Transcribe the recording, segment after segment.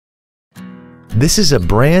This is a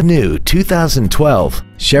brand new 2012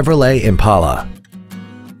 Chevrolet Impala.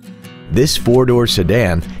 This four-door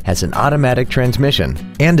sedan has an automatic transmission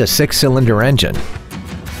and a six-cylinder engine.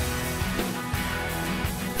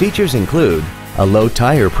 Features include a low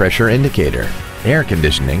tire pressure indicator, air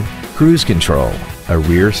conditioning, cruise control, a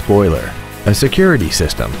rear spoiler, a security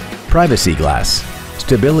system, privacy glass,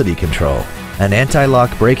 stability control, an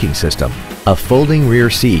anti-lock braking system, a folding rear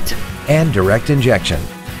seat, and direct injection.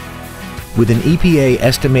 With an EPA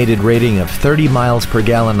estimated rating of 30 miles per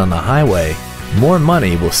gallon on the highway, more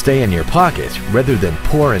money will stay in your pocket rather than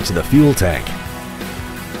pour into the fuel tank.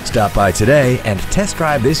 Stop by today and test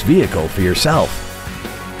drive this vehicle for yourself.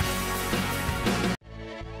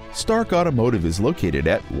 Stark Automotive is located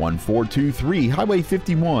at 1423 Highway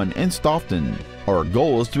 51 in Stoughton. Our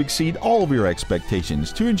goal is to exceed all of your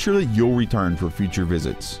expectations to ensure that you'll return for future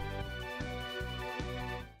visits.